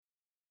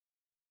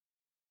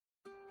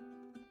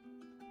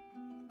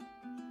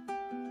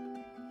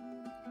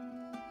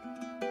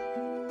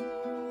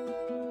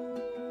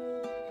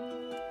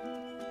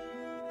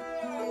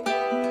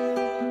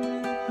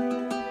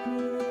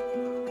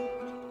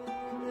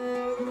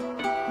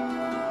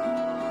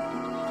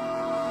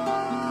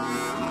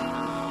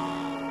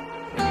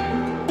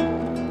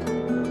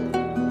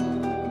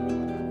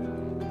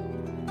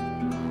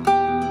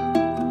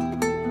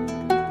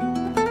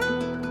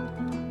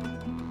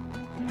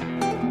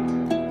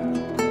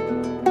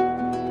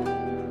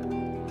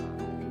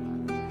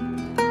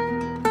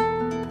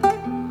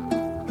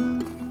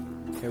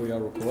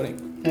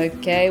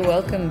Okay,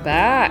 welcome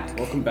back.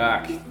 Welcome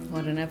back.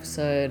 What an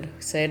episode.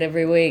 We say it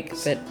every week,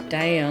 but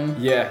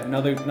damn. Yeah,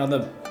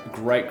 another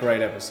great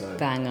episode.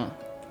 Banger.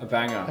 A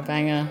banger. A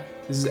banger.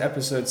 This is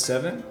episode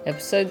 7.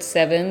 Episode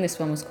 7. This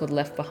one was called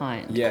Left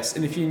Behind. Yes,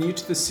 and if you're new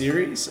to the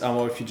series,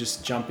 or if you're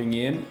just jumping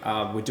in,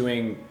 we're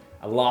doing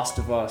a Last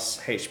of Us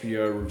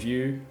HBO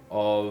review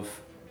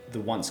of the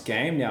Once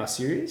Game Now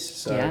series.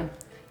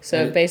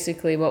 So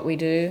basically what we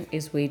do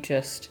is we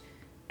just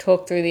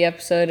talk through the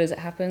episode as it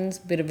happens,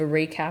 a bit of a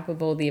recap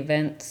of all the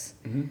events,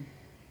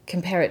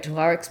 compare it to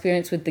our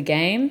experience with the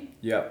game,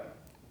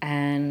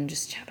 and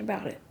just chat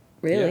about it,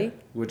 really. Yeah,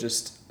 we're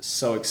just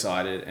so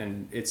excited,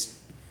 and it's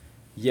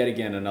yet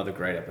again another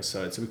great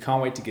episode, so we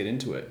can't wait to get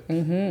into it.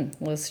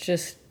 Let's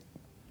just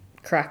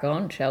crack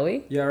on, shall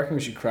we? Yeah, I reckon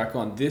we should crack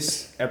on.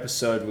 This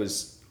episode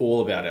was all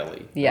about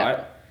Ellie,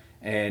 right?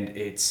 And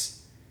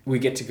we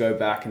get to go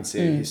back and see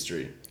her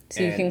history.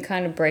 So you can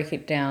kind of break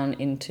it down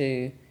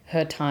into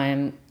her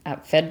time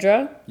at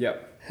Fedra,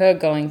 her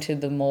going to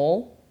the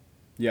mall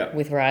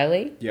with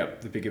Riley,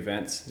 the big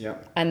events,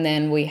 and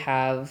then we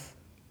have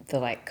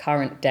the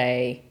current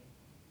day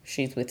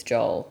she's with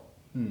Joel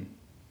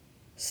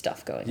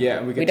stuff going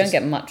on. We don't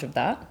get much of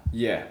that.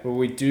 Yeah, but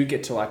we do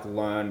get to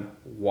learn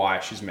why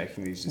she's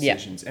making these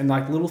decisions. And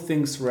little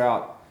things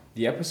throughout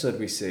the episode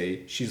we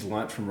see, she's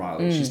learnt from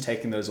Riley. She's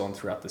taken those on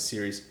throughout the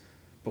series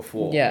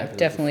before. Yeah,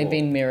 definitely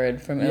been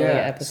mirrored from earlier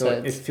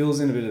episodes. So it fills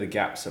in a bit of the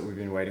gaps that we've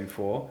been waiting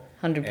for.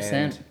 100%.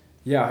 And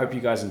yeah, I hope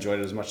you guys enjoyed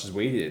it as much as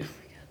we did.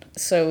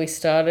 So we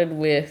started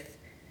with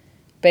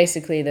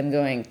basically them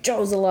going,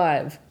 Joel's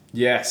alive.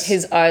 Yes.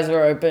 His eyes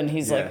are open.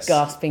 He's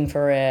gasping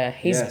for air.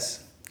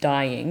 He's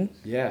dying.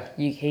 Yeah.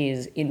 He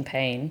is in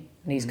pain.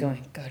 And he's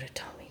going, go to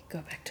Tommy. Go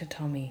back to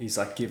Tommy. He's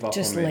give up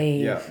just on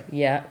me. Just leave.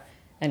 Yeah.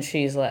 And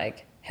she's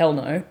like, hell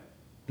no.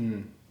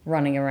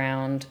 Running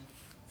around,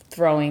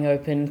 throwing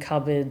open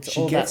cupboards,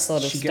 that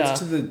sort of stuff. She gets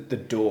to the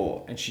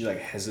door and she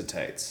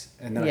hesitates.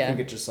 And then I think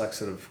it just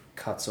sort of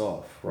cuts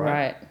off,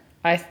 right?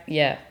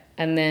 Right.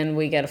 And then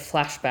we get a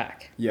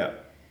flashback. Yeah.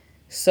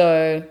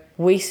 So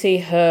we see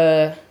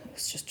her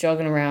just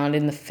jogging around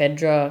in the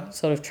Fedra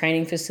sort of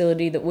training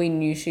facility that we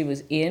knew she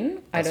was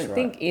in. I don't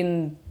think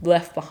in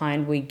Left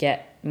Behind we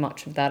get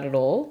much of that at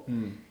all.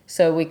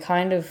 So we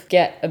kind of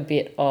get a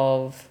bit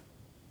of,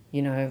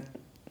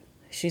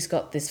 she's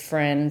got this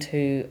friend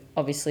who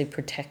obviously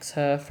protects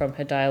her from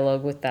her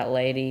dialogue with that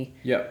lady.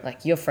 Yeah.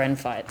 Your friend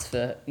fights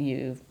for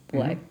you,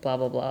 blah,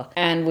 blah, blah.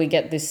 And we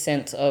get this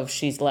sense of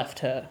she's left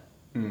her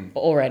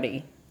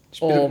already.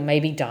 Or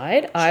maybe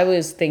died. I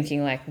was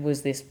thinking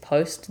was this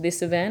post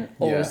this event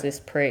or was this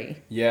pre?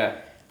 Yeah.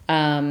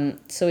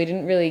 So we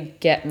didn't really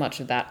get much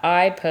of that.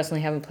 I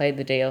personally haven't played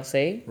the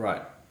DLC.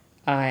 Right.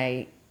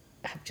 I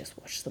have just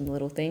watched some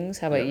little things.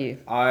 How about you?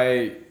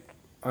 I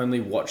only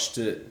watched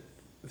it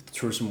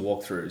through some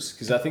walkthroughs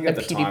because I think at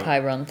the time... A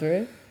PewDiePie run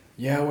through?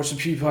 Yeah, I watched the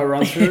PewDiePie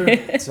run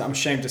through. So I'm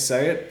ashamed to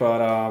say it, but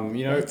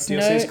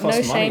DLCs cost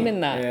money. No shame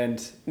in that.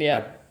 And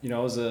I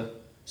was a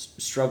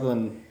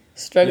struggling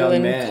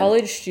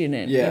college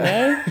student,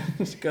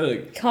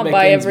 Can't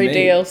buy every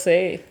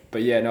DLC.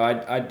 But yeah, no,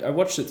 I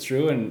watched it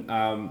through and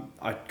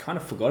I kind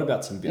of forgot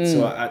about some bits.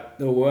 So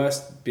the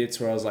worst bits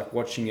where I was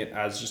watching it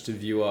as just a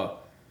viewer,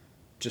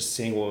 just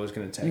seeing what it was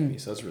going to take me.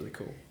 So that's really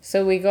cool.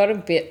 So we got a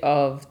bit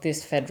of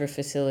this Fedra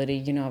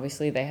facility.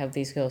 Obviously they have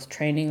these girls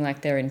training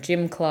they're in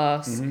gym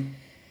class.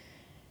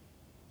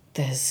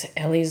 There's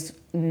Ellie's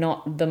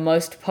not the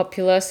most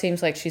popular.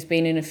 Seems like she's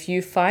been in a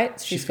few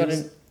fights. She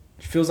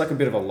feels like a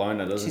bit of a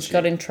loner, doesn't she? She's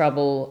got in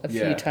trouble a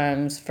few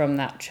times from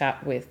that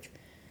chat with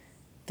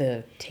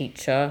the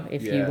teacher,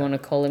 if you want to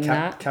call him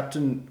that.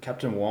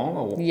 Captain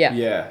Wong?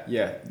 Yeah.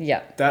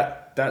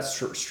 That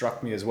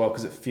struck me as well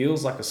because it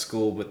feels like a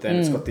school, but then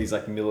it's got these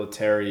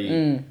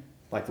military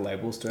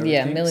labels to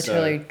everything. Yeah,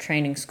 military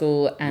training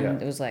school, and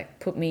it was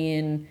put me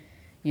in,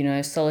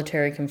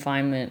 solitary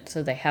confinement.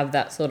 So they have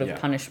that sort of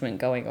punishment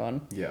going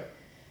on. Yeah.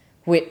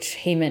 Which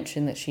he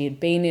mentioned that she had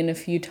been in a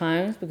few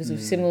times because of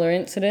similar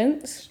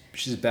incidents.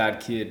 She's a bad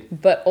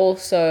kid. But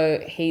also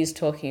he's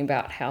talking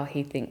about how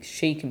he thinks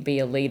she can be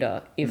a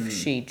leader if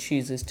she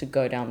chooses to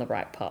go down the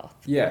right path.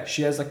 Yeah,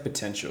 she has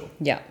potential.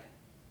 Yeah.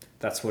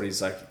 That's what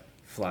he's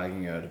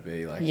flagging her to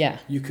be.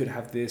 You could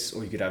have this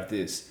or you could have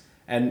this.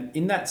 And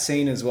in that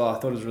scene as well, I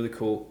thought it was really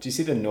cool. Do you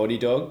see the naughty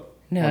dog?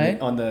 No.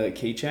 On the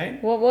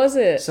keychain? What was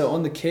it? So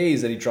on the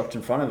keys that he dropped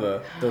in front of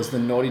her, there was the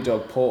naughty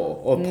dog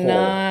paw.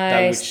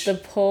 Nice, the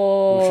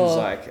paw. Which was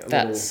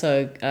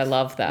I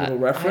love that. Little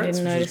reference, I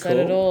didn't notice that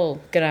at all.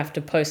 Gonna have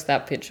to post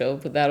that picture,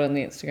 put that on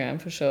the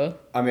Instagram for sure.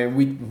 I mean,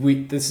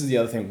 we this is the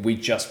other thing. We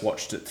just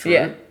watched it through.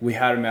 Yeah. We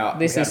had him out.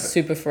 This is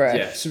super fresh.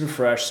 Yeah, super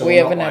fresh. So we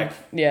we're haven't not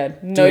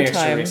had no doing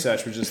time.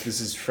 extra research. This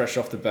is fresh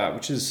off the bat,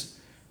 which is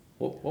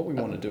what we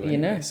want to do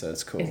anyway. So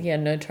it's cool. Yeah,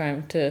 no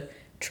time to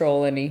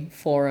troll any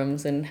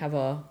forums and have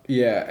a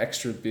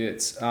extra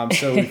bits.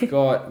 So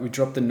we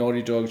dropped the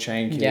naughty dog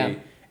chain key,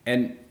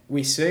 and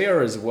we see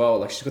her as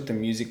well. She's got the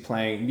music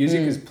playing.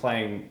 Music is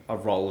playing a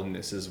role in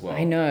this as well.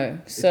 I know.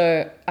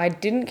 So I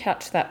didn't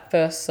catch that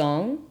first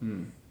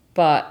song,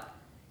 but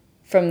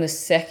from the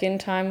second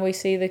time we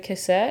see the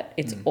cassette,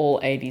 it's all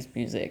 80s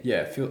music.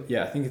 Yeah,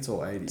 I think it's all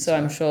 80s. So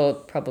I'm sure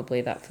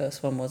probably that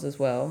first one was as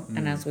well.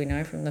 And as we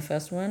know from the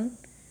first one,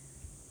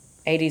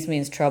 80s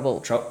means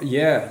trouble.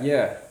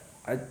 Yeah.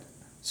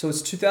 So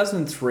it's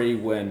 2003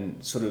 when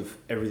sort of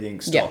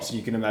everything stops.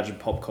 You can imagine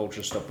pop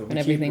culture stopped, but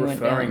we keep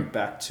referring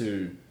back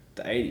to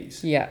the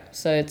 80s. Yeah,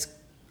 so it's...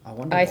 I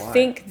wonder why. I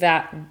think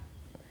that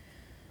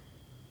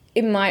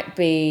it might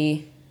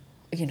be,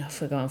 you know,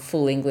 if we're going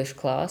full English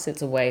class,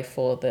 it's a way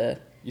for the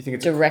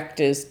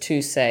directors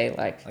to say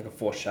like a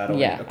foreshadowing,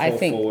 yeah, a call I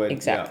think forward.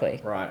 exactly.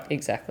 Yeah, right.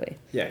 Exactly.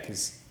 Yeah,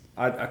 because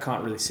I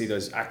can't really see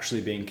those actually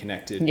being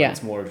connected. Yeah. But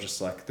it's more of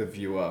just like the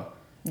viewer.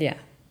 Yeah.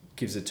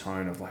 Gives a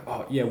tone of like,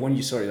 oh yeah, when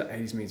you saw it, the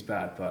 80s means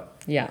bad,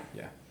 but yeah.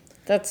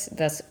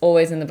 That's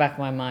always in the back of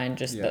my mind.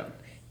 Just that,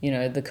 you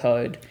know, the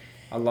code.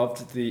 I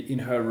loved in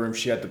her room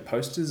she had the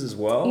posters as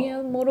well.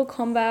 Yeah, Mortal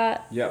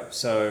Kombat. Yep.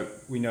 So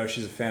we know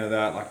she's a fan of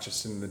that. Like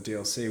just in the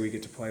DLC, we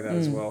get to play that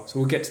as well. So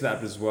we'll get to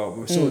that as well.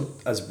 We saw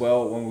as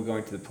well when we're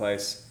going to the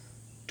place,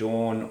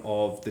 Dawn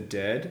of the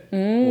Dead.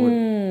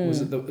 Or was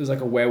it? It was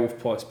like a werewolf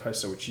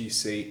poster which you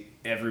see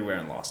everywhere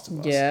in Last of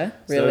Us. Yeah,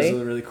 so really.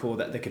 Those are really cool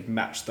that they could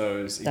match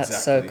those.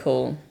 That's so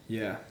cool.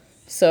 Yeah.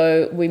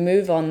 So we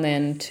move on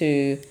then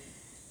to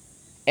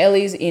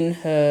Ellie's in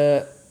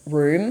her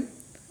room.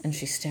 And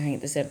she's staring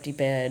at this empty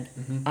bed.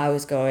 I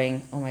was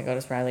going, oh my God,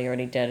 is Riley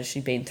already dead? Has she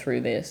been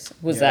through this?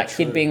 Was that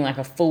kid being like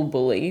a full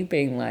bully,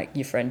 being like,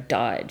 your friend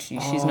died.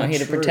 She's not here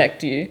to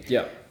protect you.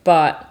 Yeah.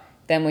 But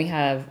then we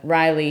have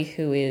Riley,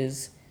 who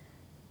is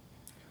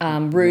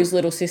Rue's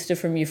little sister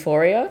from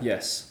Euphoria.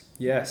 Yes.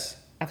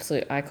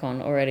 Absolute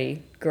icon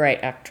already. Great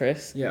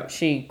actress. Yeah.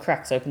 She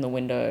cracks open the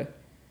window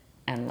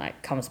and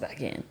like comes back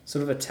in.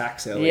 Sort of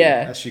attacks Ellie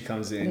as she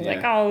comes in.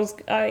 Like, oh,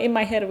 in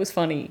my head it was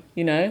funny,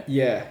 you know?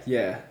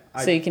 Yeah.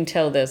 So you can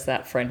tell there's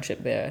that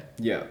friendship there.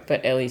 Yeah.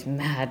 But Ellie's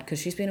mad because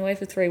she's been away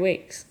for 3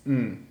 weeks.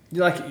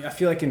 Like, I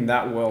feel like in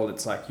that world,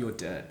 it's like, you're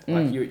dead.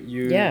 Like, you...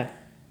 Yeah.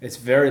 It's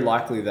very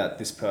likely that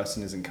this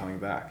person isn't coming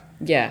back.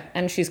 Yeah.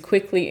 And she's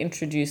quickly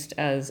introduced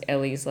as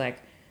Ellie's,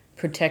 like,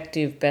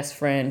 protective best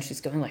friend.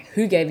 She's going, like,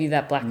 who gave you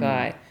that black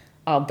eye?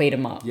 I'll beat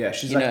him up. Yeah,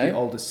 she's like the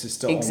older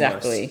sister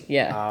exactly, almost.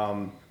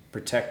 Yeah.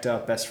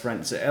 Protector, best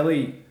friend. So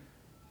Ellie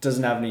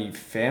doesn't have any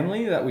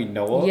family that we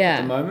know of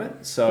at the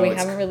moment. So we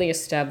haven't really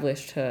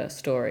established her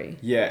story.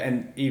 Yeah,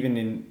 and even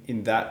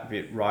in that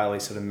bit, Riley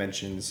sort of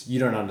mentions, you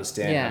don't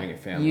understand having a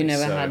family. You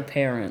never had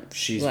parents.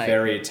 She's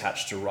very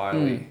attached to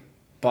Riley.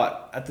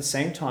 But at the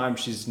same time,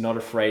 she's not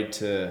afraid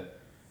to,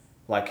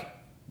 like,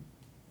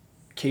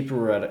 keep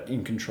her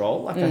in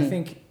control. Like, I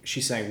think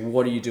she's saying,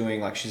 what are you doing?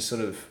 Like, she's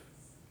sort of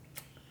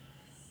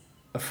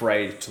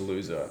afraid to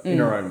lose her in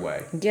her own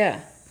way.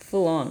 Yeah,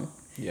 full on.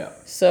 Yeah.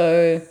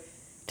 So...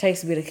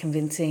 takes a bit of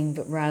convincing,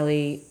 but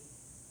Riley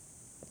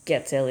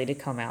gets Ellie to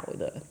come out with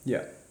her.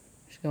 Yeah.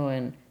 She's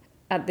going,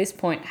 at this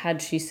point,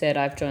 had she said,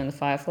 I've joined the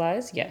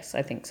Fireflies? Yes,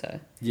 I think so.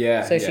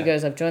 Yeah. So she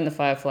goes, I've joined the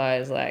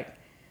Fireflies, like,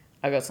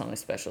 I got something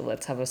special.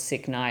 Let's have a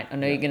sick night. I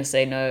know you're going to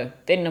say no.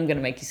 Then I'm going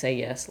to make you say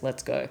yes.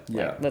 Let's go.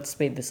 Like, let's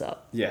speed this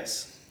up.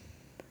 Yes.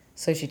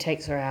 So she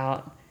takes her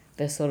out.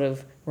 They're sort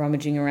of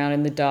rummaging around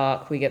in the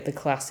dark. We get the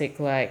classic,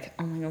 like,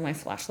 oh my God, my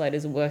flashlight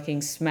isn't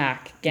working,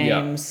 smack,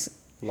 games. Yep.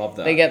 Love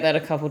that. They get that a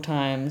couple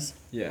times.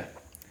 Yeah.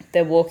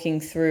 They're walking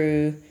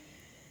through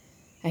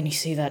and you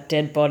see that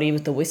dead body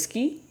with the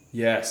whiskey.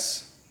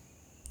 Yes.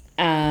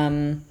 Bit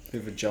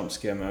of a jump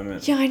scare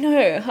moment. Yeah, I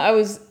know. I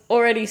was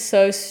already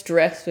so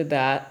stressed with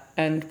that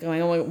and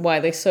going, oh, why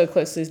are they so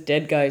close to this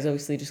dead guy? He's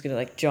obviously just going to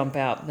like jump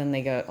out. Then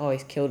they go, oh,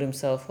 he's killed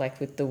himself like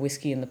with the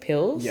whiskey and the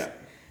pills. Yeah.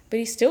 But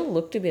he still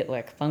looked a bit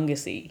like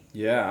fungusy.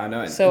 Yeah, I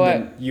know. So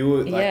and then you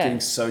were like getting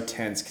so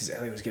tense because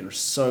Ellie was getting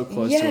so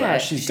close to her,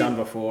 as she's done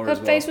before as well.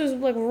 Her face was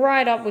like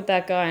right up with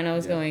that guy, and I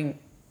was going,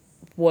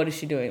 "What is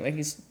she doing? Like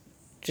he's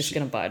just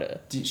gonna bite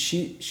her."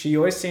 She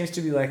always seems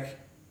to be like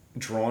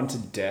drawn to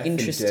death.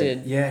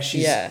 Interested. Yeah,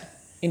 she's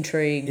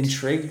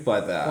intrigued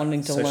by that.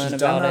 Wanting to learn about it. She's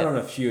done that on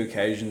a few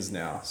occasions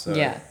now. So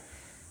yeah,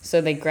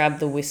 so they grab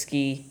the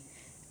whiskey,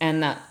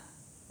 and that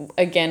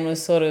again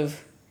was sort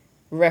of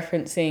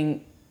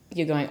referencing.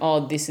 You're going,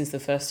 oh, this is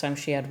the first time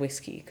she had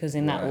whiskey. Because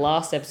in that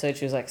last episode,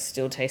 she was like,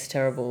 still tastes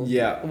terrible.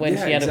 Yeah. When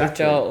she had it with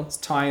Joel. It's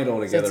tying it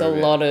all together. So it's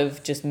a lot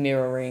of just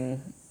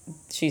mirroring.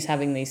 She's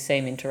having these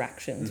same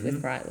interactions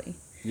with Riley.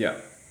 Yeah.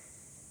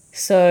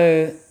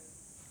 So,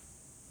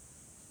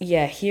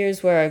 yeah,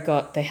 here's where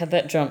they had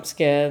that jump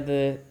scare.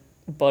 The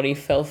body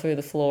fell through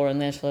the floor and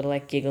they're sort of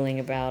like giggling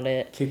about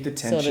it. Keep the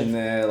tension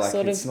there. Like,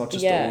 it's not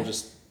just all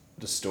just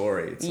the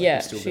story. It's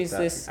like you still get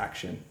that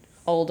action.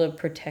 Older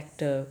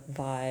protector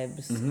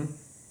vibes.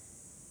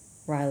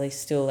 Riley's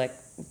still like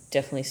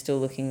definitely still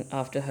looking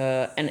after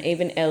her, and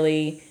even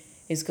Ellie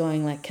is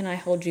going like, can I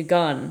hold your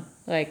gun,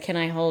 like can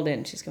I hold it,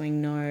 and she's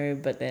going no,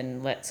 but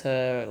then lets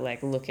her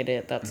like look at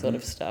it, that sort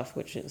of stuff,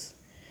 which is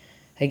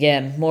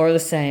again more of the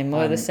same,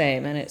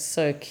 and it's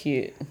so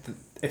cute.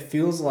 It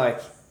feels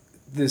like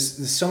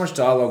there's so much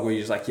dialogue where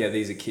you're just like, yeah,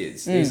 these are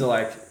kids, these are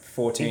like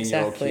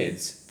 14-year-old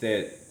kids,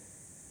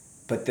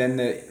 but then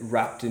they're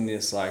wrapped in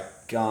this like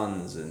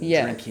guns and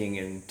Yeah. drinking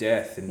and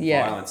death and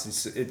Yeah.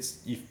 violence. It's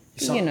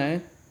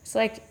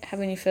like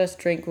having your first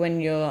drink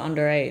when you're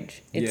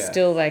underage. It's Yeah.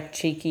 still like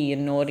cheeky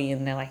and naughty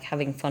and they're like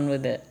having fun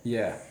with it.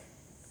 Yeah.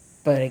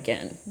 But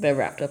again, they're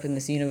wrapped up in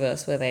this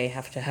universe where they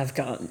have to have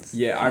guns.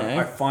 Yeah, you know?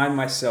 I find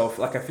myself,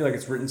 like, I feel like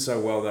it's written so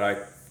well that I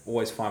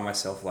always find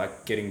myself,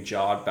 like, getting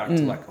jarred back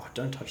to, like, oh,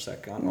 don't touch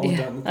that gun. Oh, Yeah,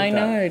 don't look at I that.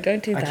 know,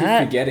 don't do I that.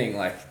 keep forgetting,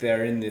 like,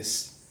 they're in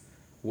this,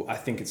 I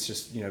think it's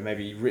just,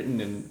 maybe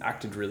written and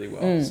acted really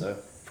well. So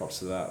props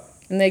to that.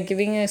 And they're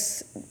giving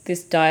us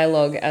this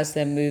dialogue as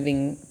they're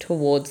moving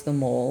towards the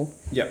mall.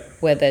 Yep.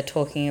 Where they're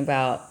talking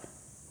about,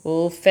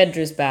 well,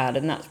 Fedra's bad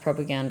and that's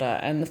propaganda,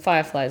 and the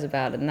Fireflies are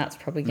bad and that's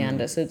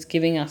propaganda. So it's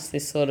giving us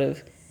this sort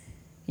of,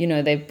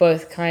 they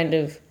both kind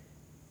of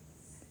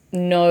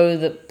know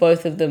that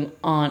both of them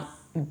aren't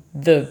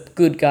the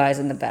good guys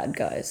and the bad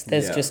guys.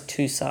 There's just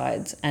two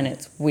sides, and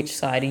it's which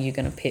side are you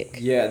going to pick?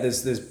 Yeah,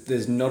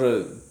 there's not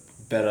a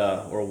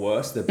better or a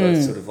worse. They're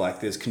both sort of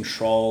like, there's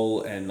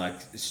control and like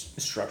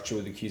structure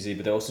with the QZ,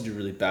 but they also do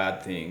really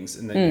bad things.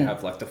 And then you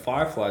have like the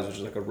Fireflies, which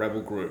is like a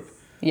rebel group.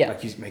 Yeah.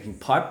 Like he's making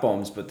pipe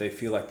bombs, but they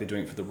feel like they're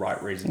doing it for the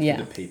right reason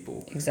for the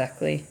people.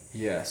 Exactly.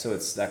 Yeah, so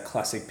it's that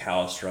classic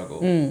power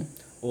struggle.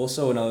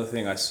 Also, another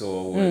thing I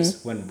saw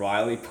was when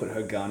Riley put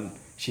her gun,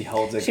 she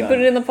holds her gun. She put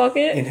it in the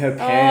pocket? In her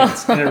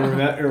pants. And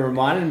it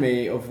reminded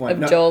me of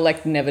when... Joel,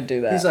 never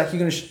do that. He's like,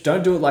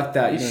 don't do it like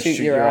that. You're going to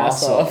shoot your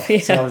ass off.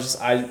 Yeah.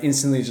 So I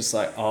instantly just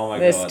like, oh my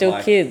God. They're still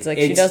kids. Like,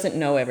 she doesn't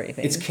know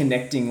everything. It's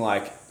connecting,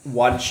 like,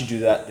 why did she do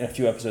that in a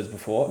few episodes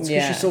before? It's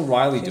because she saw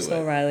Riley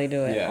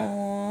do it. Yeah.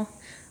 Aww.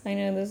 I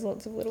know, there's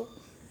lots of little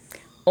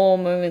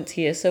moments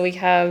here. So we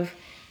have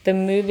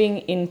them moving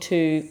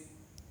into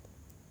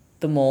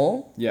the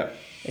mall. Yeah.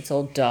 It's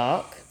all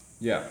dark.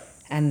 Yeah.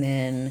 And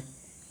then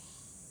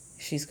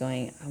she's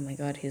going, oh my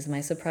God, here's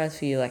my surprise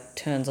for you, like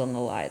turns on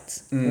the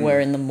lights. We're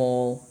in the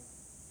mall.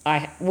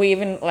 We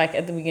even, like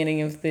at the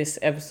beginning of this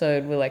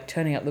episode, we're like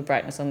turning up the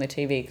brightness on the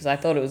TV because I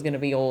thought it was going to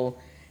be all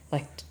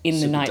like in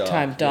the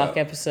nighttime dark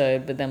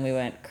episode, but then we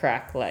went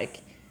crack,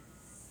 like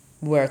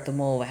we're at the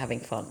mall, we're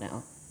having fun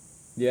now.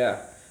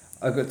 Yeah,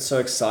 I got so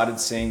excited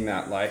seeing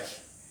that, like,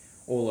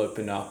 all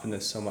open up, and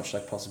there's so much,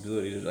 like,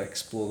 possibility to, like,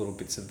 explore little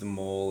bits of the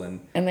mall, and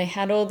they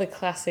had all the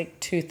classic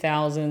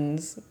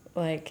 2000s,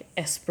 like,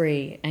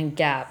 Esprit and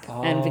Gap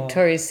and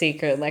Victoria's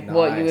Secret, like,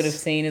 what you would have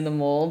seen in the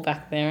mall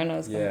back there, and I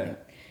was going,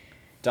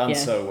 done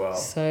so well.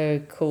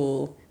 So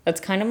cool. That's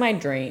kind of my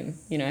dream,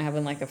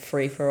 having, like, a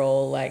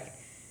free-for-all, like,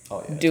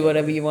 do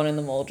whatever you want in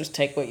the mall, just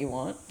take what you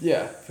want.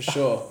 Yeah, for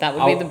sure. That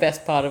would be the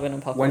best part of an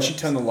apocalypse. When she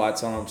turned the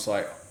lights on, I was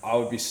like, I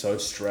would be so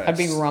stressed. I'd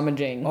be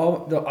rummaging.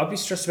 Oh, no, I'd be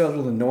stressed about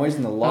all the noise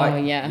and the light. Oh,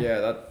 yeah.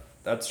 Yeah,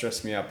 that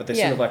stressed me out. But they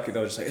sort of like, they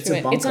were just like, it's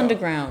a bunker. It's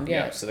underground,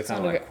 yeah. So they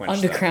kind of like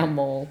quenched underground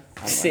mall.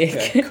 I'm Sick.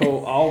 like, okay,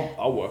 cool.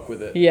 I'll work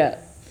with it.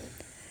 Yeah.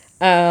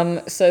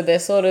 So they're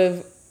sort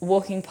of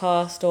walking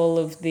past all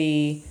of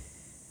the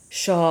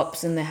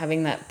shops and they're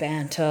having that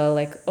banter,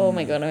 like, oh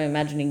my God, I'm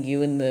imagining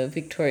you in the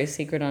Victoria's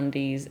Secret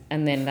undies,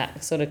 and then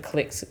that sort of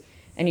clicks,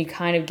 and you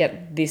kind of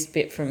get this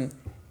bit from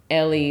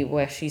Ellie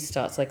where she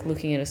starts like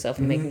looking at herself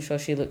and making sure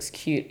she looks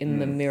cute in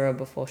the mirror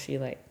before she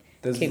like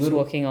keeps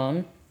walking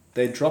on.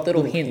 They drop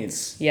little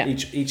hints. Yeah.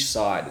 Each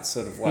side. It's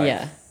sort of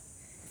like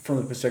from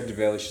the perspective of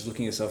Ellie, she's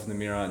looking at herself in the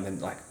mirror, and then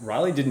like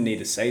Riley didn't need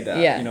to say that.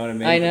 Yeah. You know what I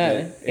mean? I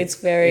know.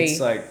 It's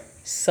like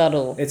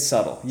subtle. It's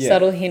subtle. Yeah.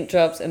 Subtle hint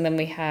drops, and then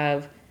we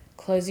have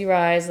close your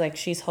eyes, like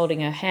she's holding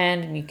her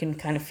hand, and you can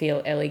kind of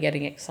feel Ellie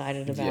getting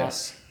excited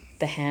about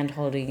the hand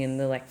holding and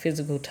the like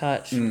physical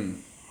touch.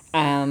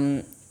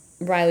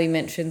 Riley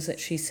mentions that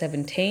she's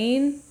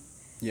 17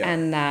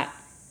 and that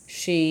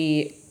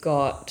she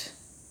got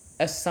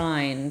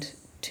assigned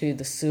to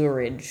the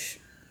sewerage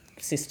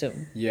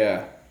system.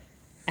 Yeah.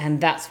 And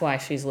that's why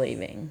she's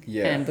leaving.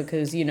 Yeah. And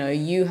because,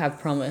 you have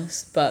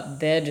promise, but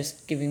they're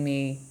just giving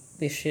me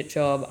this shit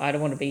job. I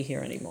don't want to be here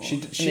anymore. She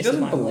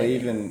doesn't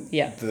believe in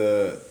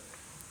the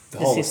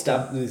whole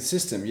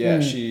system.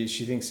 Yeah. She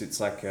thinks it's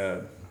like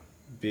a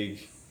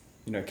big,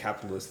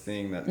 capitalist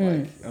thing that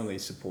like only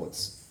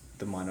supports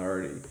the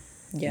minority.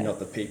 Not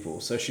the people.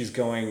 So she's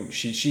going,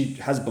 she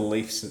has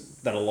beliefs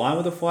that align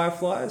with the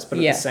Fireflies, but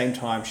at the same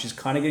time, she's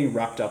kind of getting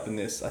wrapped up in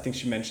this. I think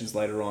she mentions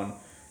later on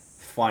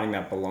finding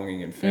that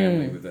belonging and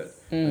family with it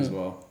as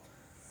well.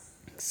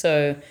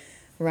 So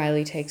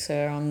Riley takes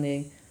her on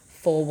the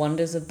 4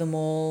 wonders of the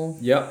mall.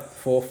 Yep,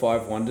 4 or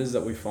 5 wonders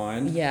that we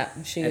find. Yeah,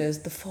 she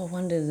goes, the 4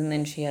 wonders, and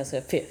then she has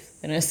her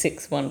 5th and her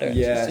 6th wonder.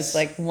 Yes. She's just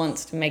like,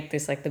 wants to make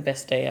this like the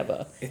best day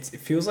ever. It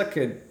feels like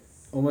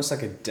almost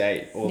like a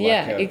date or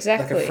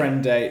exactly. like a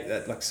friend date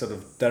that like sort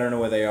of they don't know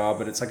where they are,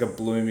 but it's like a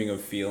blooming of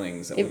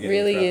feelings that it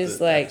really is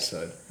like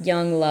episode.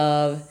 Young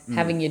love,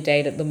 having your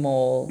date at the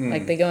mall,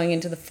 like they're going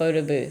into the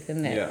photo booth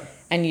and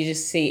and you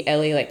just see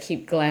Ellie like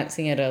keep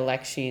glancing at her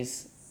like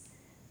she's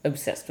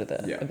obsessed with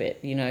her a bit,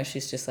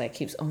 she's just like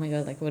keeps, oh my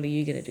God, like what are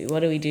you gonna do,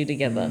 what do we do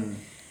together?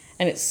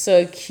 And it's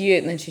so cute.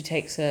 And then she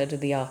takes her to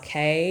the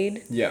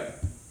arcade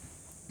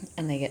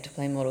and they get to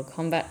play Mortal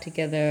Kombat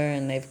together,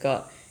 and they've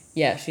got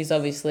yeah, she's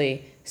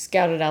obviously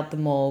scouted out the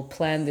mall,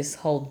 planned this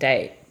whole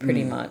date,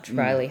 pretty much,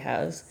 Riley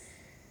has,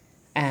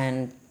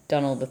 and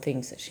done all the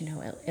things that she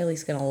know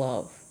Ellie's going to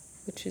love,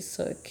 which is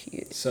so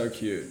cute. So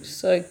cute.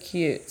 So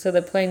cute. So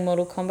they're playing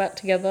Mortal Kombat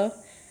together.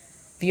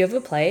 Have you ever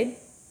played?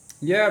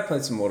 Yeah, I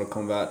played some Mortal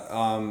Kombat.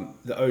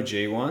 The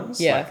OG ones,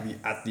 Yeah. like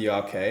at the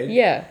arcade.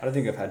 Yeah. I don't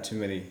think I've had too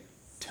many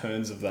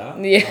turns of that.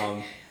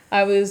 Yeah.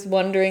 I was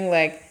wondering,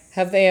 like,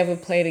 have they ever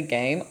played a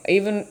game?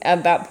 Even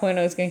at that point,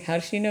 I was going, how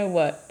does she know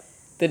what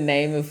the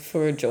name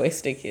for a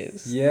joystick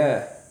is?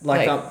 Yeah.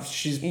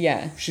 She's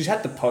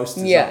had the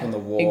posters up on the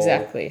wall.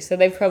 Exactly. So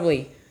they've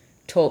probably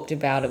talked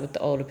about it with the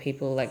older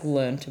people, like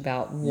learnt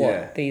about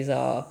what these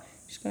are.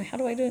 She's going, how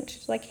do I do it?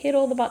 She's like, hit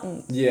all the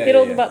buttons. Hit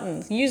all the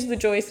buttons. Use the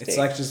joystick. It's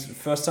like just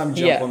first time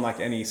you jump on like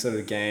any sort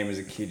of game as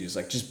a kid, you're just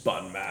like, just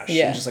button mash.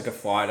 Yeah. You're just like a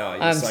fighter.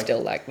 I'm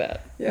still like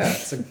that. Yeah,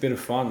 it's like a bit of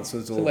fun. That's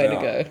what it's all the way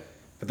about. to go.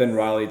 But then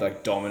Riley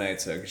like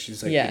dominates her because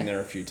she's like been there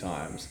a few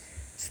times.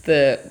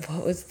 It's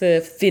what was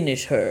the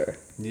finish her?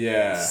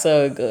 Yeah.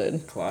 So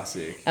good.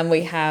 Classic. And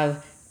we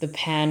have the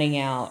panning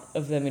out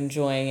of them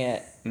enjoying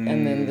it.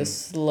 And then the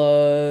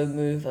slow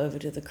move over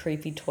to the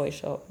creepy toy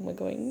shop. And we're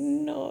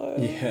going, no.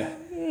 Yeah.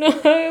 No,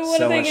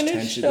 what are they going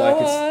to show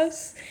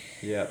us?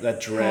 Yeah,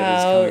 that dread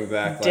is coming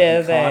back. Like,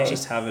 you can't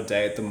just have a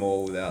day at the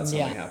mall without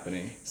something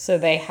happening. So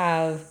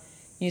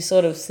you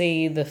sort of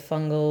see the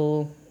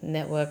fungal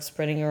network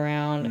spreading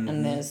around,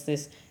 and there's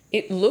this.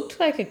 It looked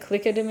like a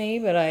clicker to me,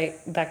 but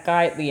that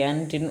guy at the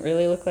end didn't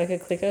really look like a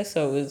clicker,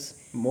 so it was...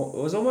 It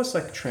was almost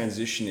like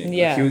transitioning.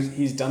 Yeah. Like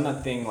he's done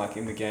that thing like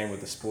in the game where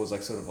the spores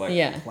like sort of like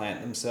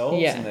plant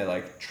themselves and they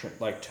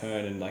like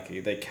turn and like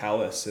they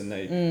callus and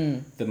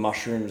the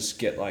mushrooms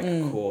get like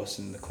coarse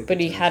and the clicker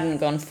But he turns. hadn't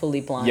gone fully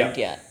blind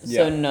yet,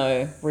 so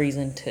no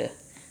reason to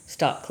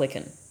start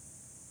clicking.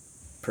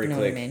 Pre-click. You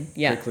know what I mean?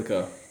 Yeah.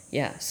 Pre-clicker.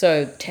 Yeah,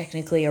 so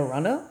technically a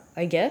runner,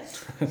 I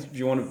guess. Do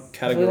you want to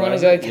categorize? If we want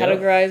to go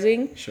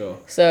categorizing. Yeah. Sure.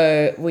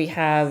 So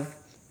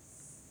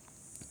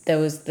there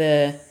was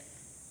the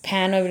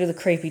pan over to the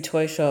creepy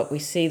toy shop. We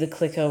see the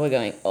clicker. We're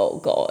going, oh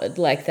God.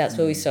 Like, that's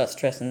where we start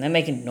stressing. They're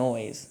making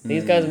noise.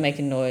 These guys are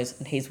making noise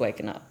and he's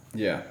waking up.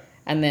 Yeah.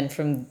 And then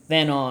from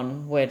then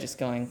on, we're just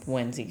going,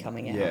 when's he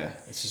coming out? Yeah,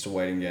 it's just a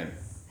waiting game.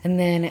 And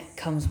then it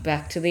comes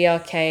back to the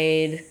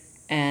arcade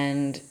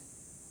and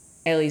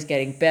Ellie's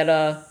getting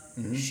better.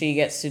 She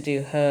gets to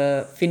do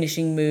her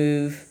finishing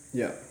move.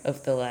 Yeah.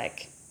 Of the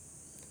like...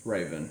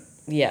 Raven.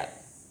 Yeah,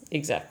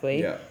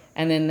 exactly. Yeah.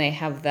 And then they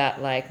have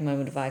that like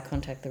moment of eye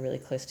contact. They're really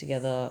close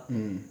together.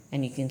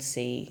 And you can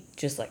see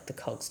just like the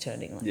cogs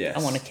turning. Like, I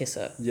want to kiss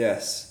her.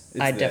 Yes.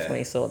 I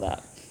definitely saw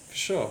that. For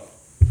sure.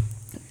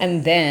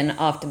 And then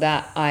after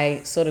that,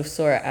 I sort of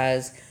saw it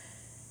as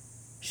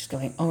she's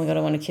going, oh my God,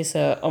 I want to kiss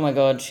her. Oh my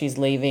God, she's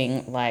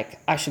leaving. Like,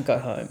 I should go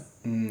home.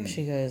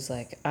 She goes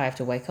like, I have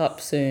to wake up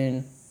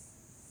soon.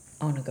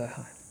 I want to go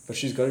home. But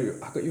she's got you.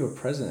 I got you a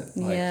present.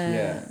 Like,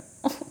 yeah.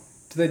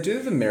 Do they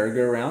do the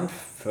merry-go-round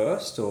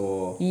first,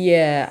 or?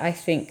 Yeah, I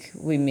think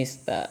we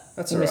missed that.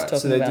 That's alright.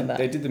 So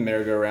they did the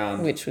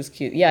merry-go-round, which was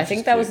cute. Yeah, I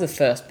think that was the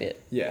first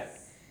bit. Yeah.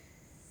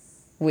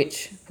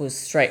 Which was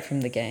straight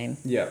from the game.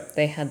 Yeah.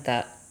 They had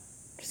that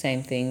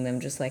same thing.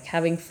 Them just like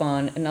having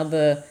fun.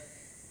 Another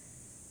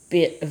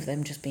bit of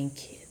them just being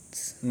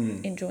kids,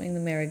 enjoying the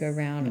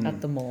merry-go-round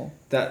at the mall.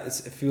 It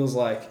feels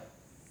like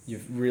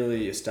you're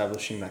really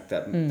establishing like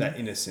that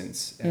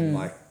innocence and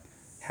like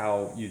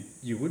how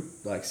you would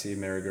like see a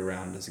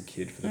merry-go-round as a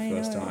kid for the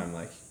first time.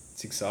 Like,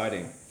 it's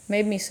exciting.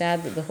 Made me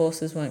sad that the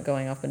horses weren't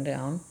going up and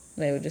down.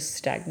 They were just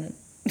stagnant.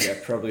 Yeah,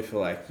 probably for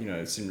like,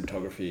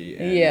 cinematography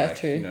and like,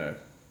 true.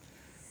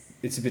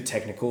 It's a bit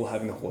technical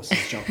having the horses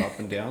jump up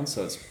and down,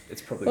 so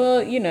it's probably...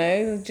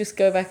 Well, just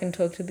go back and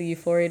talk to the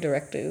Euphoria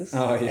directors.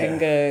 Oh, yeah. And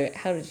go,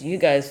 how did you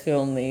guys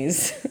film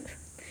these?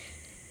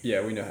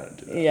 Yeah, we know how to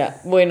do that. Yeah,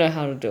 we know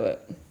how to do it.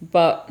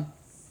 But,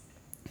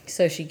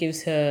 so she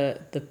gives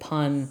her the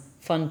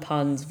Fun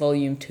Puns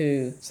Volume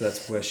 2. So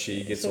that's where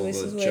she gets all the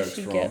jokes from. So this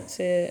is where she gets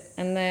it.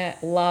 And they're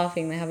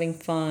laughing, they're having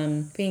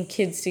fun, being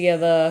kids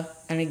together.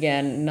 And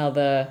again,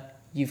 another,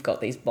 you've got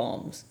these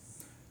bombs.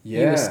 Yeah.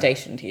 You were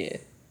stationed here.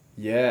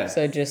 Yeah.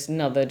 So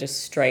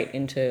just straight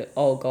into,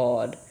 oh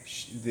God.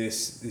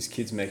 This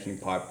kid's making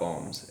pipe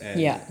bombs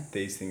and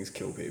these things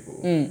kill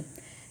people.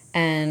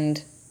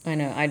 And I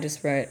know, I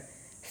just wrote,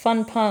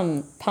 fun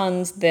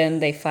puns, then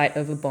they fight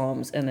over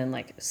bombs, and then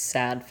like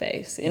sad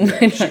face in my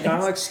notes. She kind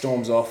of like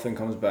storms off and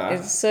comes back.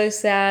 It's so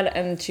sad,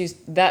 and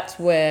that's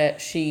where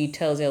she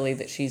tells Ellie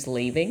that she's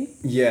leaving.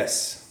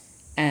 Yes.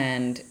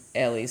 And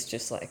Ellie's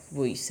just like,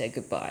 will you say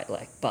goodbye?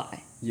 Like,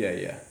 bye. Yeah,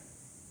 yeah.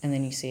 And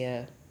then you see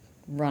her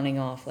running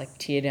off, like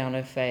tear down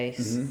her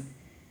face.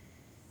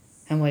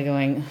 And we're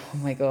going, oh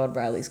my God,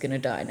 Riley's gonna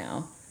die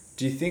now.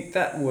 Do you think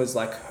that was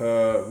like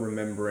her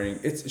remembering?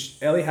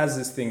 Ellie has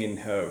this thing in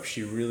her. If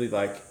she really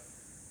like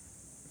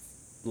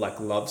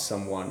loves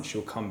someone,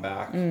 she'll come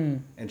back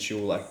and she'll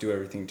like do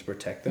everything to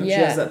protect them. Yeah.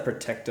 She has that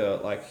protector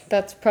like.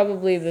 That's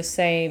probably the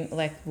same.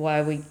 Like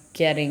why we're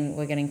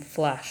getting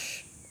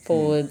Flash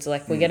forwards.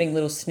 Like, we're getting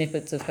little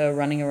snippets of her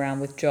running around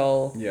with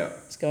Joel. Yeah.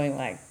 It's going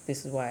like,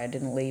 this is why I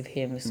didn't leave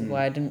him. This is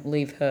why I didn't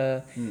leave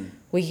her.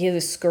 We hear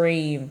the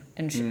scream,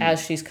 and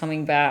as she's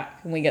coming back,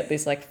 and we get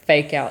this like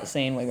fake out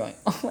scene. We're going,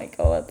 oh my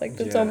god, like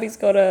the zombie's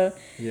got her.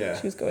 Yeah.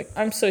 She was going,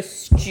 I'm so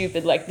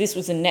stupid. Like, this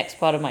was the next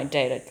part of my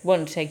date. I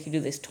wanted to take you to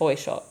this toy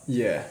shop.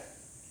 Yeah.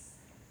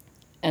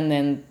 And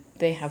then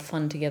they have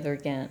fun together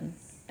again,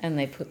 and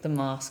they put the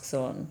masks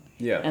on.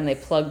 Yeah. And they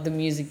plug the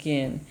music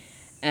in,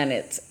 and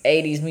it's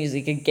 80s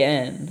music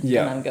again.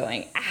 Yeah. And I'm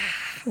going,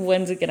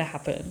 when's it gonna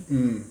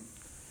happen?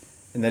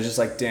 And they're just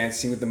like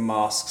dancing with the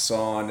masks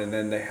on, and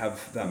then they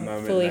have that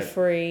moment. Fully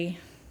free.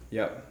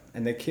 Yep.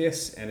 And they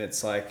kiss, and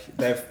it's like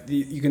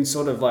you can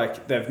sort of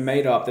like, they've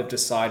made up, they've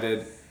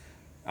decided,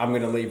 I'm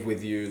going to leave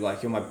with you,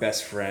 like, you're my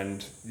best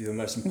friend, you're the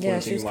most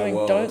important thing in my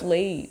world. Don't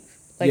leave.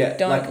 Like,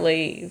 don't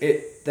leave.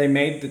 They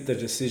made the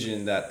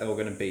decision that they were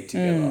going to be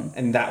together,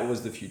 and that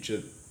was the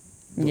future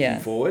looking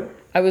forward.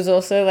 I was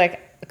also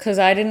like, because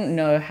I didn't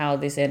know how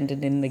this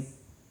ended in the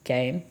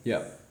game.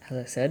 Yeah. As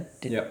I said,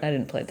 I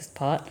didn't play this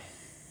part.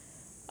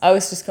 I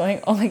was just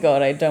going, oh my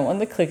god, I don't want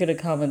the clicker to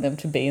come and them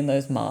to be in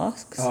those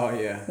masks. Oh,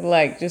 yeah.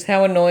 Like, just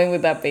how annoying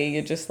would that be?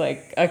 You're just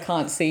like, I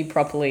can't see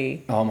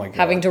properly. Oh my god.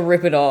 Having to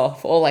rip it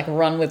off or like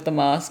run with the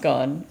mask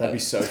on. That'd be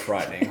so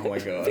frightening. Oh my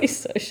god. That'd be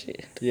so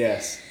shit.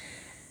 Yes.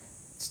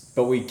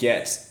 But we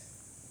get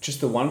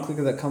just the one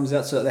clicker that comes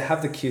out, so they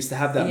have the kiss, they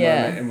have that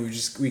moment,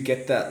 and we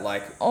get that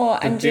like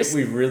the bit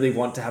we really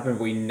want to happen,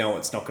 we know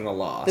it's not going to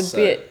last.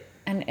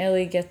 And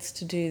Ellie gets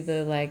to do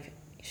the like,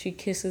 she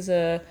kisses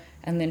her,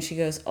 and then she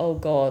goes, oh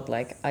god,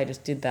 like, I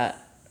just did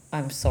that,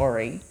 I'm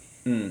sorry.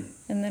 And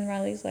then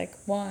Riley's like,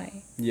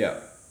 why? Yeah.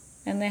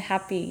 And they're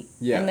happy.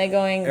 Yeah. And they're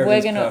going,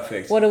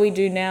 perfect. What do we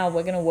do now?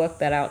 We're going to work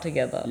that out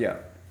together. Yeah.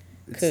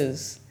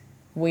 Because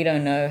we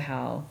don't know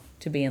how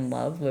to be in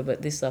love,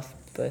 but this is our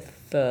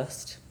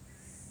first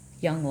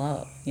young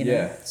love, you know?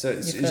 Yeah. So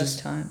it's first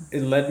time.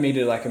 It led me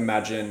to like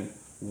imagine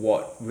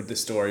what would the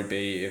story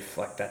be if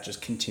like that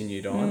just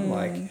continued on.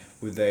 Like,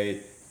 would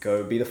they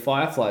go be the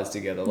Fireflies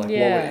together? Like, what would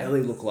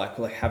Ellie look like?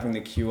 Like, having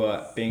the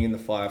cure, being in the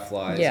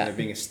Fireflies, you know,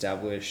 being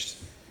established.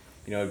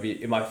 You know,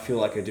 it might feel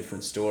like a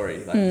different story,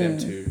 like them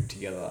two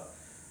together.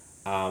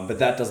 But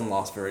that doesn't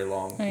last very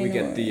long. We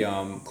get the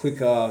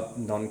clicker,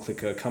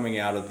 non-clicker coming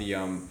out of the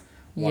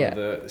one of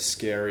the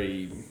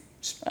scary,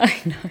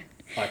 I know,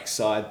 like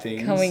side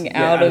things coming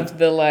out of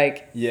the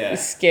like the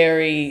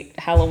scary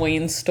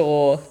Halloween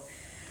store.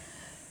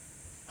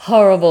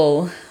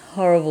 Horrible,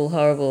 horrible,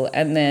 horrible.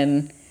 And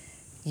then,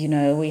 you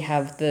know, we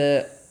have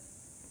the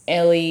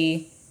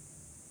Ellie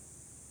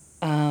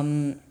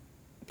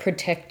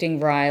protecting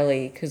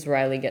Riley because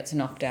Riley gets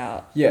knocked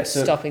out. Yeah,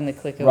 so stopping the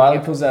clicker. Riley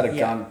pulls out a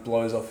gun,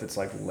 blows off its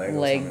like leg or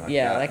something like that.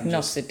 Yeah, like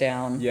knocks it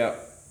down. Yeah,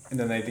 and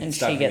then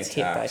she gets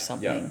hit by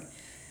something. Yep.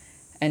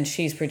 And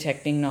she's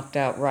protecting knocked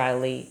out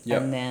Riley,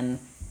 and then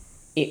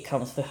it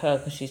comes for her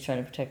because she's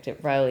trying to protect it.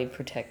 Riley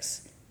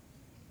protects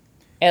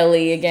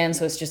Ellie again,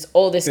 so it's just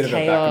all this chaos. Bit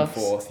of a back and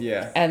forth,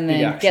 yeah. And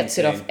then gets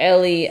it off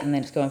Ellie, and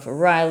then it's going for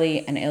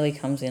Riley, and Ellie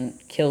comes in,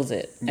 kills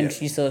it, and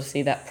you sort of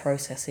see that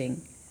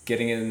processing.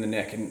 Getting it in the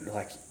neck, and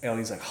like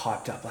Ellie's like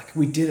hyped up, like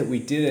we did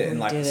it, and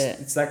like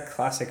it's that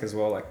classic as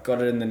well, like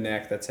got it in the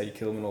neck. That's how you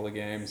kill them in all the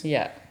games.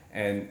 Yeah.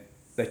 And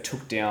they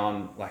took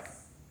down like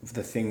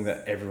the thing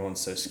that everyone's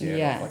so scared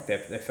of. Like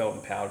they felt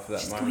empowered for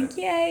that moment.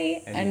 Going,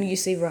 yay! And you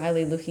see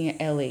Riley looking at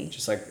Ellie,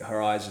 just like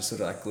her eyes just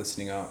sort of like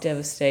glistening up,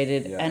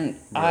 devastated. And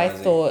I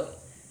thought,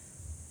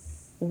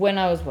 when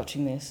I was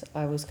watching this,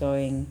 I was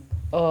going,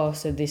 oh,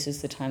 so this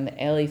is the time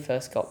that Ellie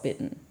first got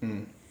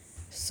bitten.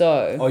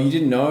 So... Oh, you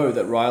didn't know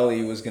that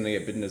Riley was going to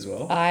get bitten as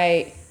well?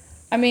 I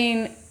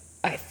mean,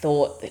 I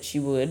thought that she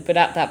would, but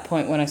at that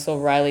point when I saw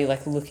Riley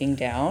like looking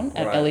down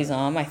at Ellie's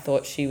arm, I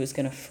thought she was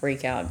going to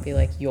freak out and be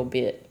like, you're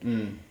bit.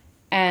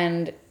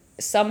 And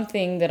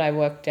something that I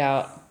worked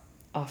out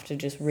after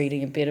just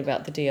reading a bit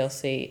about the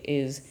DLC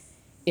is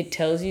it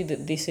tells you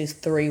that this is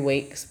 3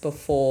 weeks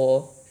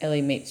before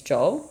Ellie meets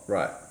Joel.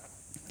 Right.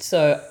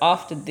 So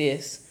after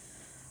this,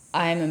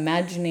 I'm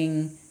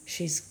imagining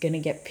she's going to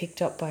get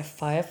picked up by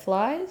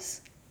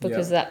Fireflies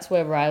because that's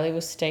where Riley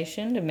was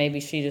stationed, and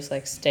maybe she just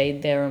like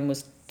stayed there and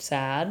was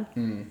sad.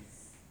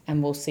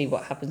 And we'll see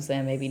what happens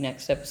there maybe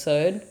next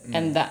episode.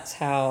 And that's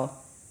how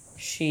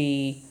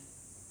she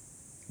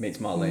meets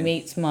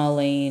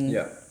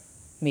Marlene,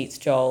 meets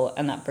Joel,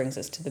 and that brings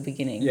us to the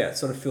beginning. Yeah, it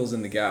sort of fills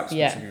in the gaps,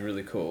 which would be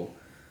really cool.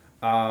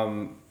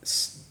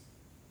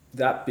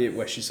 That bit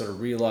where she sort of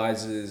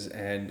realizes,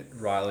 and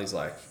Riley's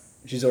like,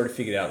 she's already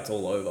figured out it's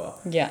all over.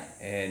 Yeah.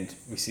 And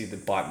we see the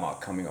bite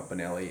mark coming up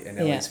on Ellie, and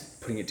Ellie's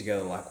putting it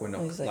together like we're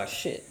not like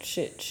shit.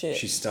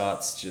 She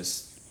starts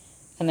just,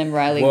 and then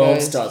Riley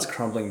world starts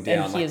crumbling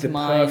down. Like the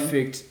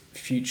perfect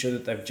future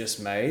that they've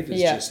just made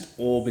is just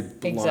all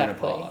been blown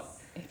apart.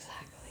 Exactly.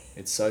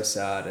 It's so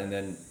sad, and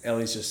then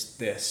Ellie's just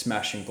there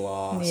smashing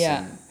glass.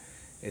 And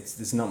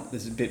it's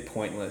a bit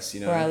pointless,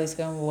 you know. Riley's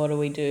going, what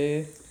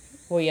do?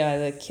 We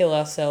either kill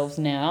ourselves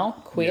now,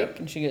 quick,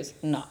 and she goes,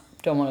 no,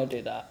 don't want to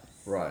do that.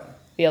 Right.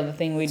 the other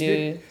thing we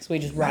do. So we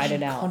just write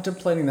it out.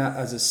 Contemplating that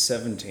as a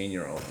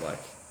 17-year-old, like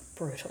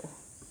Brutal.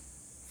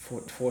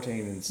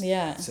 14 and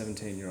Yeah.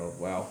 17-year-old.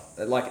 Wow.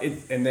 Like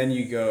it, and then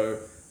you go,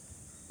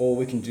 or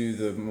we can do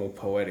the more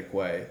poetic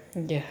way.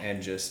 Yeah.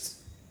 And just,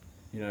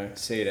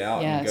 see it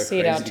out. Yeah, and go see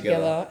it crazy out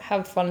together,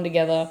 have fun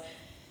together.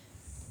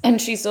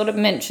 And she sort of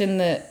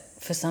mentioned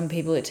that for some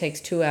people it takes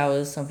 2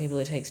 hours, some people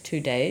it takes 2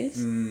 days.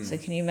 So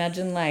can you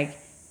imagine, like,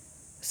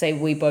 say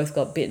we both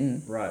got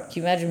bitten. Right. Can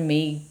you imagine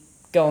me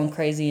going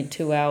crazy in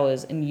 2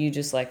 hours and you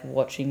just, like,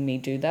 watching me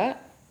do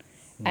that?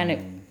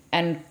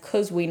 And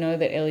because we know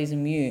that Ellie's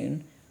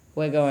immune,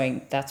 we're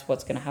going, that's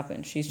what's going to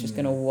happen. She's just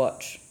going to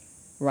watch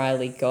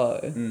Riley go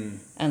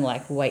and,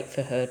 like, wait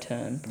for her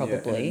turn, probably.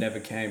 Yeah, and it never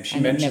came. She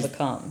and mentions, it never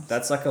comes.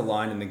 That's like a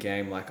line in the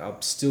game, like,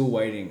 I'm still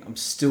waiting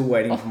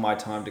for my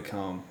time to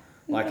come.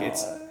 Like,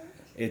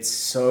 it's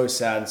so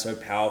sad and so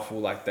powerful,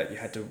 like, that you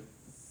had to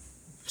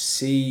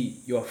see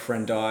your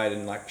friend died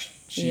and, like,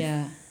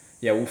 yeah,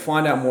 we'll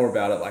find out more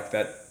about it, like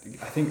that.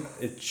 I think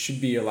it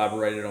should be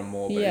elaborated on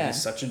more, but it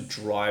is such a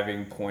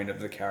driving point of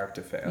the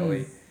character for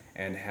Ellie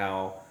and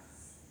how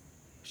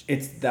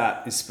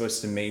that is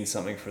supposed to mean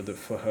something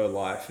for her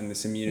life, and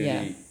this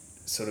immunity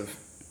sort of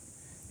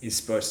is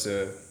supposed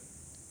to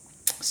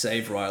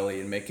save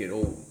Riley and make it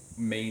all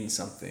mean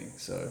something.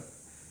 So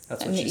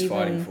that's what she's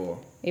fighting for.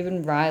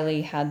 Even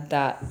Riley had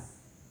that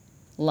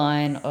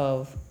line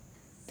of,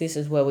 this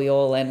is where we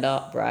all end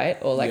up, right?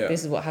 Or like,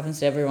 this is what happens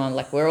to everyone.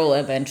 Like, we're all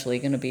eventually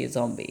going to be a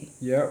zombie.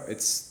 Yeah,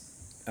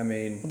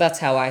 that's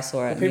how I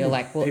saw it. And you're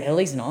like,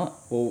 Ellie's not.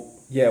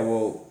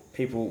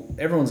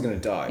 Everyone's going to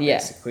die,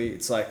 basically.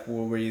 It's like,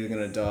 we're either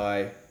going to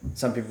die.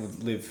 Some people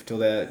live till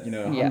they're,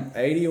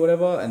 80 or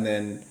whatever. And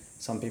then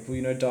some people,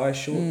 die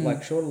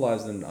shorter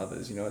lives than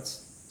others.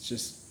 It's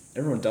just,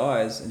 everyone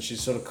dies. And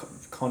she's sort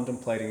of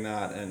contemplating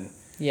that. And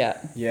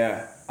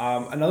yeah.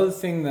 Another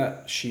thing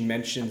that she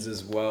mentions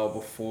as well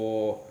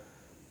before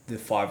the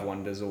 5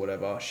 wonders or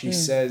whatever, she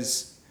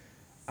says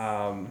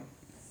that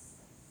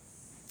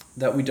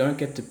we don't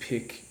get to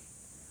pick.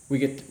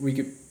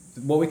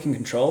 What we can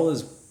control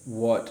is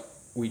what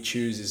we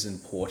choose is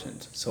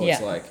important. So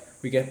it's like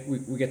we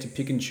get to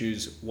pick and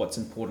choose what's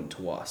important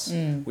to us,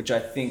 which I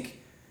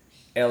think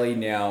Ellie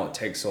now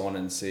takes on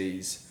and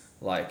sees,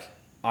 like,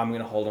 I'm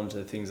going to hold on to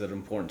the things that are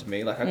important to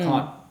me. Like, I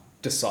can't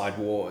decide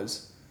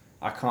wars.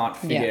 I can't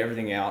figure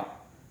everything out,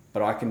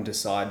 but I can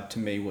decide to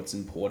me what's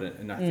important.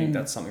 And I think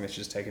that's something that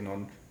she's taken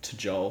on to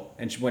Joel.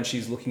 And when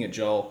she's looking at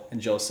Joel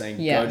and Joel's saying,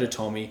 go to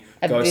Tommy,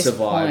 go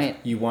survive,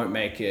 you won't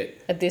make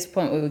it. At this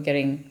point, we were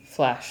getting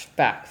flash,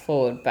 back,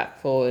 forward.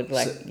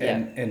 Like,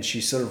 And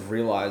she sort of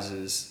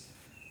realizes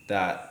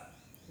that,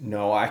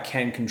 no, I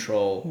can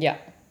control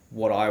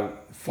what I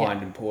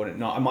find important.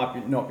 No, I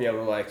might not be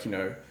able to, like,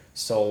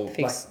 solve...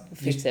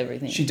 Fix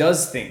everything. She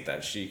does think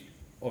that she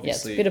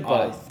obviously... it's a bit of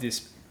both.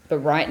 But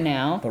right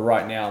now,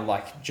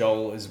 like,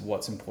 Joel is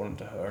what's important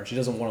to her, and she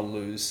doesn't want to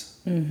lose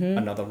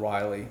another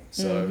Riley.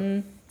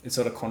 So it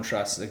sort of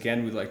contrasts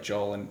again with, like,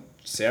 Joel and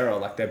Sarah.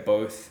 Like, they're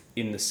both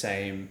in the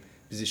same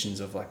positions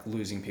of, like,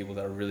 losing people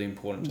that are really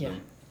important to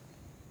them.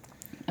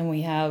 And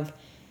we have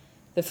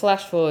the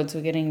flash forwards.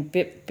 We're getting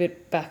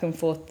bit back and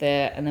forth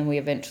there, and then we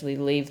eventually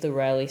leave the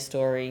Riley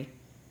story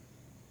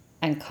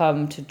and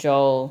come to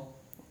Joel.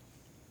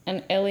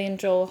 And Ellie and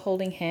Joel are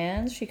holding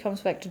hands. She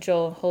comes back to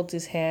Joel and holds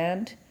his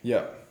hand.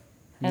 Yeah.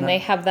 And they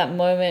have that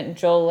moment, and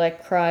Joel,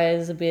 like,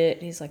 cries a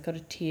bit. He's, like, got a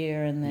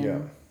tear, and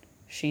then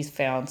she's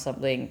found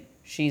something.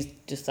 She's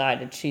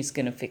decided she's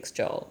going to fix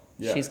Joel.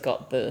 Yeah. She's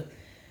got the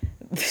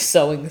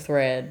sewing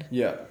thread.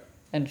 Yeah.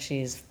 And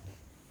she's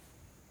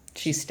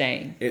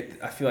staying.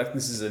 I feel like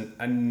this is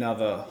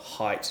another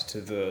height to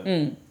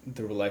the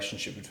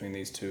relationship between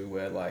these two,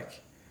 where,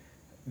 like,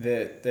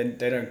 they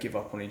don't give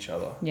up on each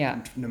other.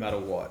 Yeah. No matter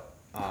what.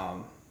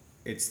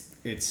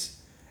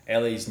 It's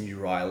Ellie's new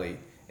Riley.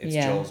 It's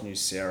Joel's new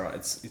Sarah.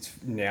 It's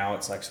now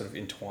it's like sort of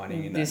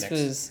entwining in that next... This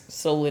was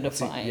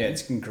solidifying.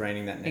 It's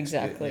ingraining that next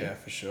bit. Yeah,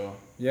 for sure.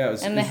 Yeah, it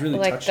was really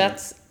like, touching.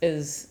 That's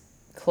as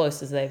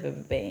close as they've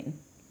ever been.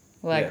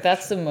 Like,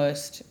 that's the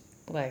most,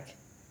 like,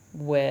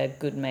 we're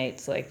good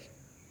mates, like,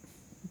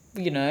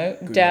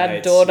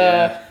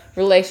 dad-daughter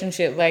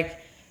relationship. Like,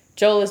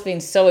 Joel has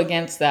been so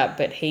against that,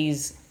 but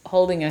he's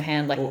holding her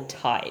hand, like,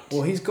 tight.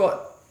 Well, he's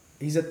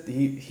at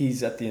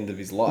the end of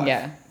his life.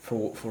 Yeah.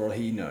 For all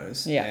he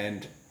knows. Yeah.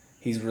 And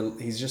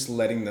he's just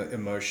letting the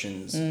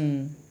emotions,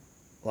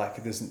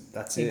 like,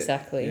 that's it.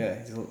 Exactly.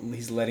 Yeah,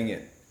 he's letting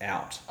it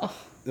out. Oh.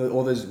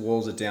 All those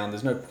walls are down.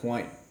 There's no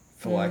point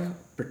for like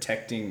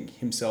protecting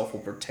himself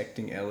or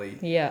protecting Ellie.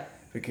 Yeah.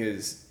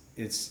 Because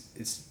this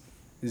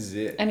is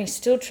it. And he's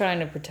still trying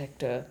to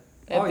protect her.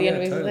 At the end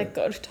of it, he's like,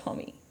 go to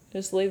Tommy.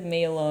 Just leave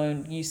me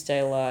alone. You stay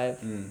alive.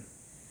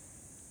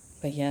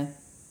 But yeah,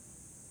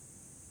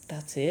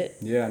 that's it.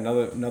 Yeah,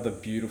 another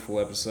beautiful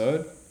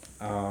episode.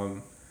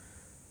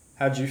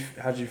 How'd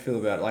you feel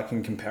about it, like,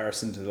 in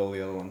comparison to all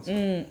the other ones?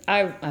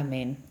 I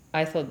mean,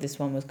 I thought this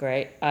one was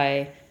great.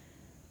 I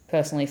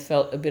personally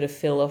felt a bit of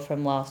filler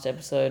from last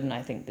episode, and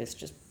I think this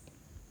just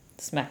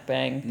smack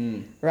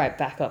bang, right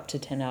back up to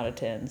 10 out of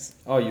 10s.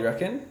 Oh, you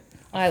reckon?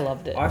 I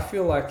loved it. I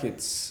feel like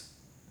it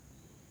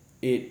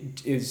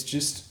is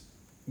just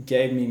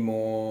gave me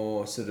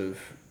more sort of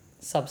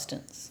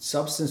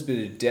substance,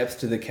 bit of depth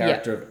to the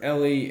character of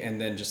Ellie, and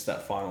then just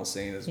that final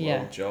scene as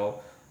well,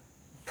 Joel.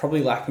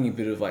 Probably lacking a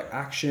bit of like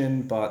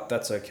action, but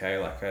that's okay.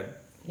 Like I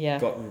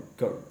got.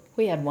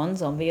 We had one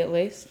zombie at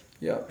least.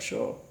 Yeah,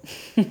 sure.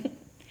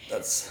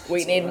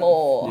 We need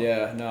more.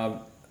 Yeah,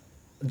 no.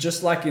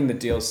 Just like in the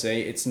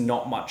DLC, it's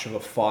not much of a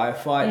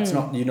firefight. It's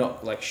not, you're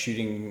not like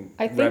shooting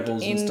rebels and stuff like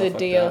that. I think in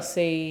the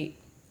DLC,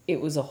 it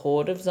was a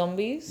horde of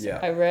zombies. Yeah.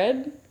 I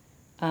read.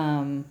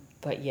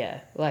 But yeah,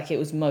 like it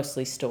was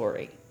mostly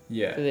story.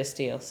 Yeah. For this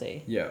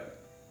DLC. Yeah.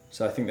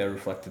 So I think they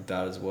reflected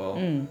that as well.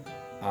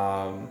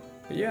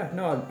 But yeah,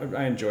 no,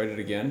 I enjoyed it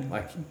again.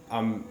 Like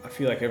I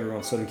feel like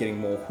everyone's sort of getting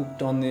more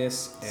hooked on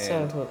this.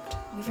 And so hooked.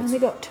 We've only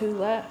got 2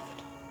 left.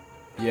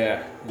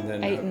 Yeah, and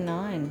then 8 and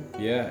 9.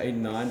 Yeah, 8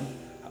 and 9.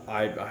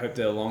 I hope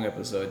they're long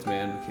episodes,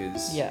 man,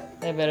 because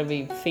they better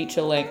be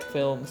feature-length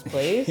films,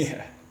 please.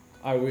 Yeah,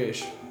 I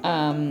wish.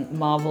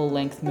 Marvel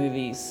length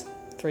movies,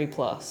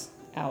 3+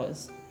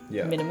 hours.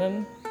 Yeah.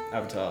 Minimum.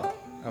 Avatar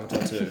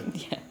 2.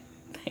 Yeah,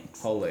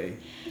 thanks. Holy.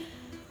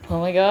 Oh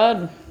my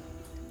god.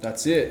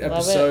 That's it. Love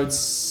Episode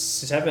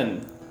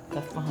 7.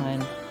 Left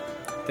Behind.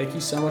 Thank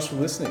you so much for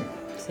listening.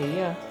 See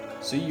ya.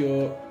 See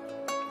ya.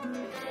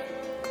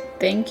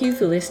 Thank you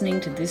for listening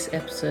to this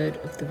episode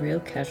of the Real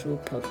Casual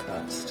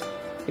Podcast.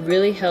 It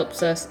really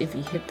helps us if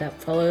you hit that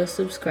follow or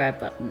subscribe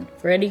button.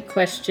 For any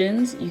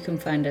questions, you can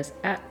find us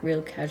at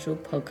Real Casual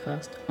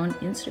Podcast on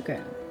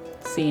Instagram.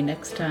 See you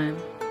next time.